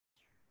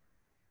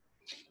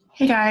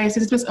Hey guys,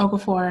 this is Ms.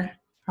 Okafor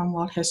from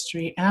World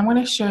History, and I'm going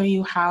to show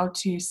you how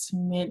to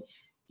submit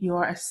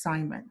your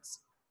assignments.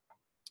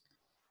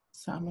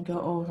 So I'm going to go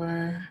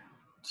over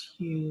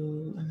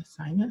to an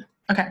assignment.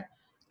 Okay,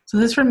 so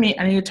this is for me.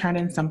 I need to turn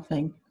in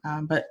something,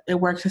 but it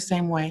works the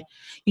same way.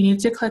 You need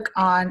to click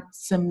on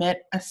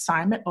Submit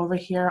Assignment over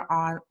here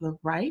on the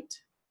right.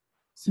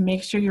 So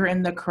make sure you're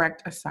in the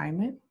correct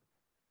assignment.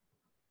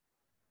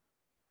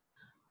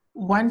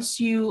 Once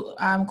you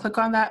click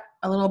on that,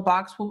 a little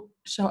box will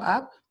show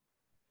up.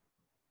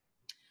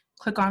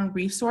 Click on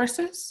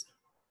Resources,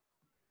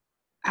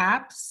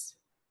 Apps,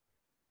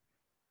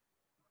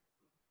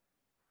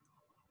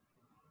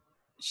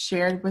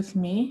 Shared with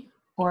Me,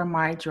 or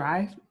My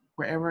Drive,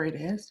 wherever it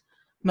is.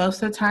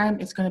 Most of the time,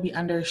 it's going to be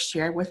under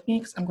Shared with Me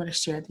because I'm going to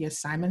share the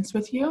assignments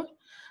with you.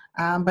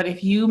 But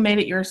if you made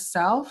it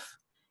yourself,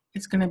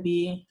 it's going to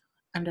be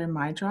under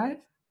My Drive.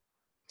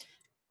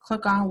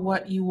 Click on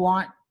what you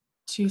want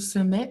to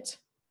submit,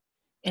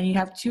 and you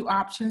have two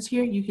options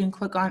here. You can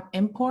click on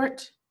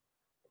Import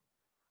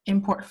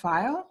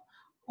File,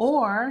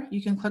 or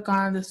you can click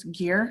on this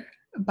gear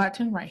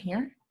button right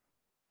here,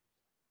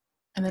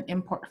 and then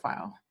Import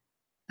File.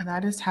 And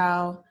that is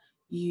how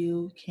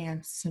you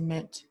can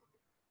submit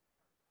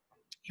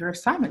your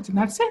assignments, and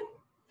that's it.